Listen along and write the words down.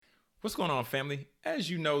What's going on, family? As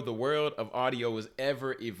you know, the world of audio is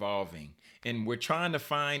ever evolving, and we're trying to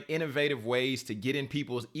find innovative ways to get in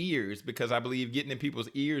people's ears because I believe getting in people's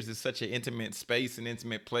ears is such an intimate space and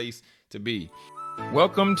intimate place to be.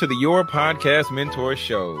 Welcome to the Your Podcast Mentor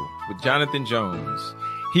Show with Jonathan Jones.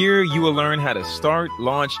 Here you will learn how to start,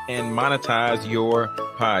 launch, and monetize your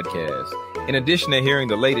podcast. In addition to hearing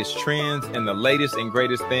the latest trends and the latest and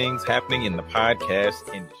greatest things happening in the podcast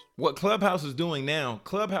industry. What Clubhouse is doing now,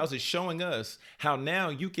 Clubhouse is showing us how now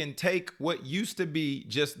you can take what used to be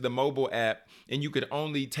just the mobile app and you could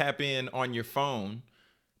only tap in on your phone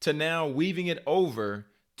to now weaving it over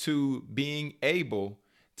to being able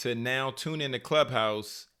to now tune into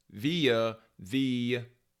Clubhouse via the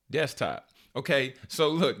desktop. Okay, so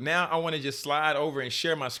look, now I want to just slide over and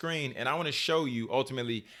share my screen, and I want to show you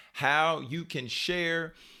ultimately how you can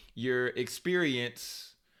share your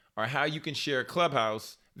experience or how you can share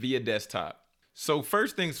Clubhouse via desktop. So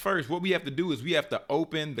first things first, what we have to do is we have to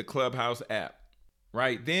open the Clubhouse app,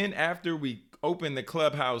 right? Then after we open the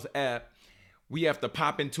Clubhouse app, we have to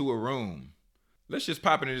pop into a room. Let's just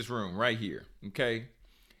pop into this room right here, okay?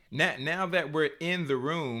 Now that we're in the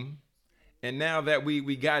room and now that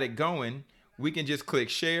we got it going, we can just click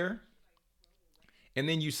share. And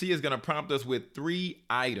then you see it's going to prompt us with 3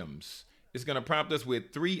 items. It's going to prompt us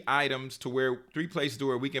with 3 items to where 3 places to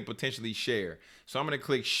where we can potentially share. So I'm going to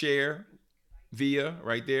click share via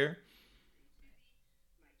right there.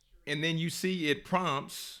 And then you see it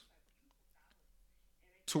prompts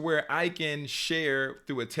to where I can share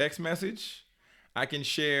through a text message. I can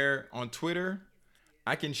share on Twitter.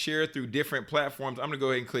 I can share through different platforms. I'm going to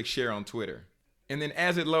go ahead and click share on Twitter. And then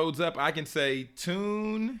as it loads up, I can say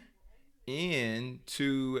tune in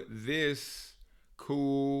to this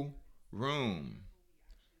cool room,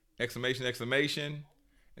 exclamation, exclamation,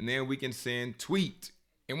 and then we can send tweet.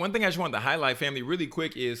 And one thing I just wanted to highlight, family, really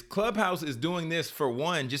quick is Clubhouse is doing this for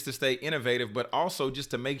one, just to stay innovative, but also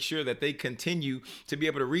just to make sure that they continue to be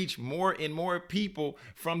able to reach more and more people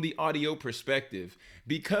from the audio perspective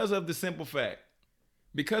because of the simple fact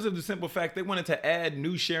they wanted to add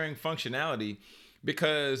new sharing functionality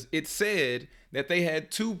because it said that they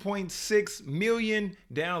had 2.6 million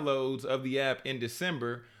downloads of the app in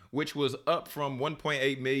December, which was up from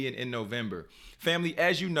 1.8 million in November. Family,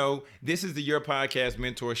 as you know, this is the Your Podcast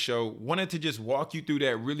Mentor Show. Wanted to just walk you through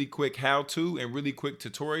that really quick how-to and really quick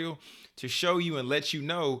tutorial to show you and let you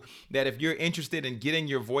know that if you're interested in getting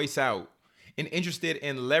your voice out and interested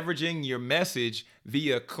in leveraging your message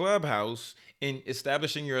via Clubhouse and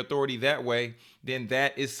establishing your authority that way, then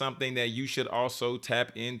that is something that you should also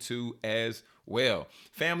tap into as well.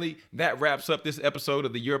 Family, that wraps up this episode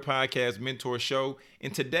of the Your Podcast Mentor Show.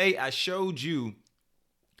 And today I showed you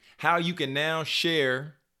how you can now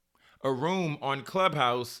share a room on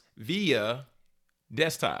Clubhouse via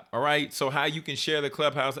desktop. All right. So how you can share the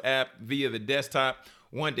Clubhouse app via the desktop.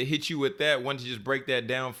 Wanted to hit you with that. Wanted to just break that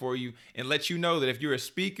down for you and let you know that if you're a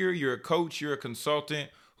speaker, you're a coach, you're a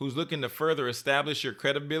consultant who's looking to further establish your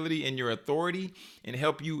credibility and your authority and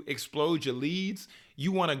help you explode your leads,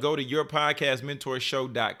 you want to go to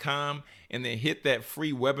yourpodcastmentorshow.com and then hit that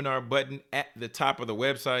free webinar button at the top of the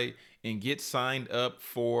website and get signed up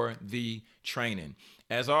for the training.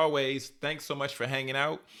 As always, thanks so much for hanging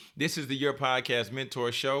out. This is the Your Podcast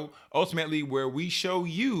Mentor Show, ultimately where we show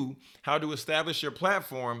you how to establish your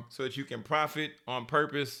platform so that you can profit on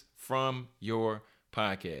purpose from your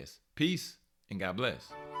podcast. Peace and God bless.